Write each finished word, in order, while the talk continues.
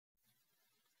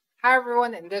Hi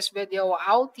everyone, in this video,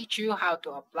 I'll teach you how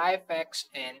to apply effects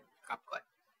in CapCut.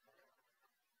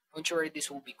 Don't you worry, this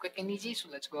will be quick and easy, so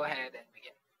let's go ahead and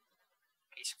begin.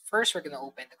 Okay, so first we're going to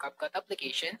open the CapCut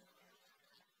application.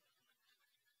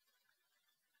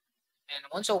 And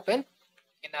once open,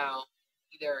 you can now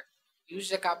either use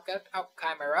the CapCut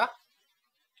camera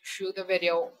to shoot a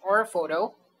video or a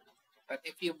photo. But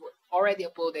if you've already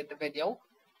uploaded the video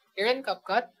here in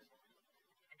CapCut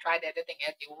and tried editing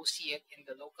it, you will see it in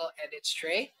the local edits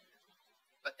tray.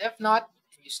 But if not,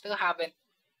 and you still haven't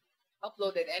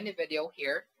uploaded any video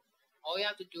here, all you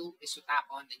have to do is to tap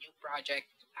on the new project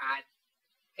to add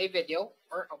a video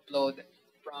or upload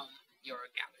from your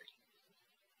gallery.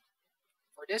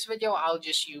 For this video, I'll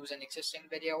just use an existing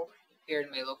video here in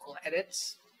my local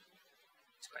edits.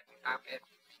 Let's go ahead and tap it.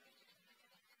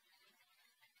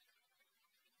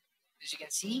 As you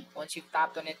can see, once you've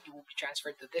tapped on it, you will be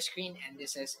transferred to this screen, and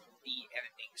this is the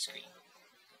editing screen.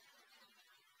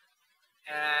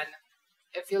 And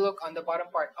if you look on the bottom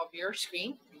part of your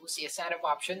screen, you will see a set of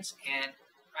options, and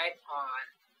right on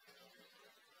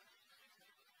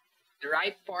the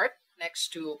right part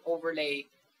next to overlay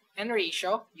and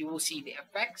ratio, you will see the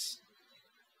effects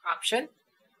option.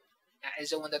 That is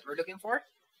the one that we're looking for.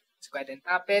 Let's go ahead and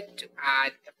tap it to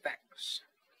add effects.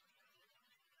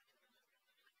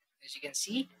 As you can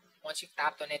see, once you've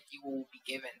tapped on it, you will be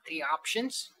given three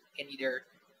options. You can either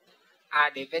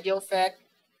add a video effect,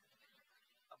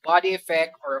 a body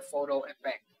effect, or a photo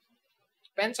effect.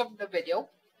 Depends on the video,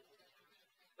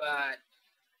 but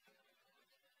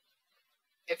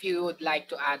if you would like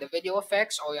to add the video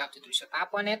effects, all you have to do is to tap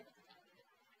on it,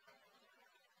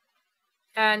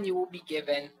 and you will be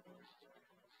given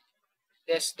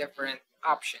these different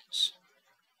options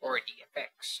for the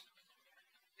effects.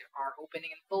 There are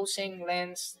opening and closing,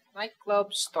 lens,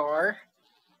 nightclub, star,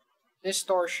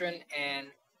 distortion, and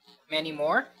many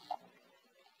more.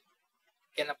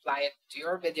 You can apply it to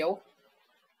your video.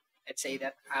 Let's say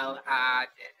that I'll add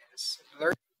this blur.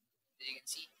 As you can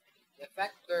see, the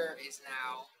effect blur is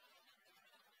now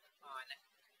on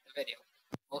the video.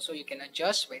 Also, you can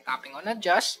adjust by tapping on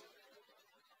adjust.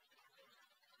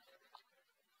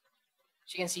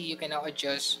 As you can see, you can now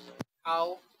adjust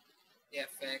how the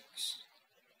effects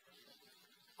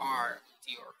are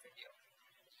to your video.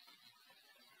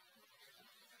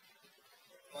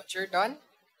 Once you're done,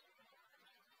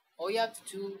 all you have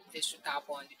to do is to tap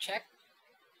on the check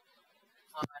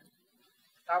on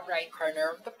the top right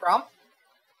corner of the prompt.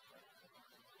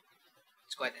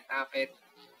 Let's go ahead and tap it.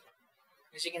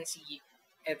 As you can see,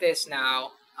 it is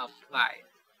now applied.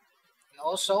 And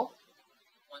also,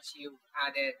 once you've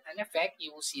added an effect,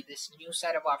 you will see this new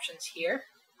set of options here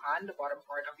on the bottom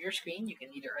part of your screen. You can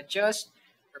either adjust,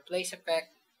 replace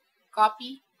effect,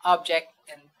 copy, object,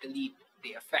 and delete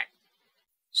the effect.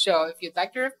 So if you'd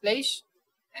like to replace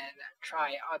and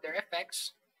try other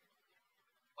effects,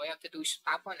 all you have to do is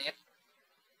tap on it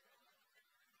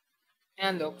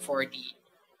and look for the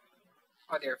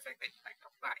other effect that you'd like to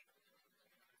apply.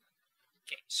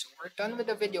 Okay, so we're done with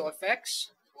the video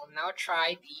effects. We'll now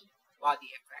try the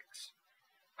body effects.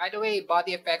 By the way,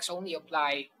 body effects only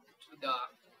apply to the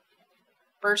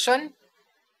person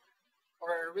or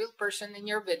a real person in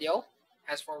your video.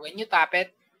 As for when you tap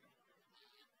it,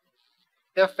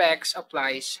 the effects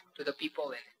applies to the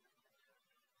people in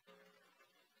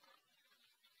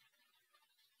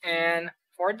it. And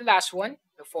for the last one,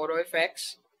 the photo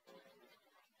effects,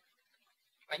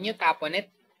 when you tap on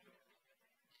it,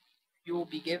 you will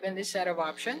be given this set of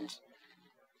options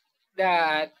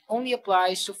that only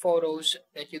applies to photos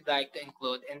that you'd like to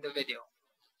include in the video.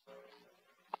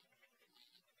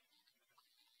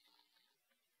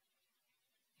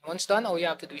 Once done, all you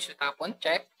have to do is to tap on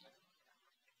check,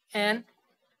 and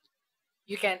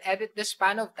you can edit the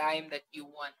span of time that you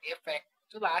want the effect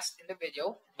to last in the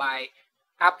video by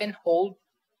tap and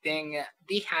holding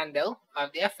the handle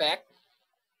of the effect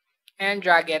and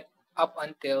drag it up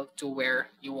until to where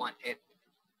you want it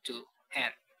to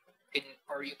end.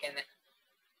 Or you can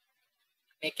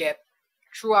make it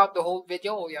throughout the whole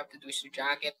video. All you have to do is to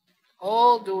drag it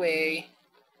all the way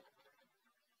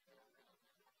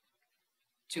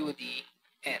to the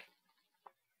end.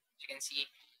 As you can see,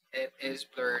 it is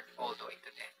blurred all the way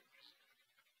to the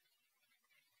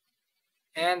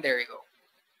end. And there you go.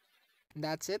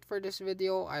 That's it for this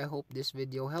video. I hope this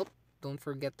video helped. Don't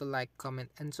forget to like,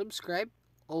 comment, and subscribe.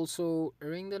 Also,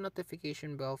 ring the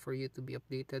notification bell for you to be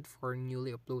updated for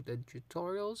newly uploaded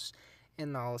tutorials.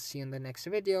 And I'll see you in the next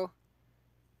video.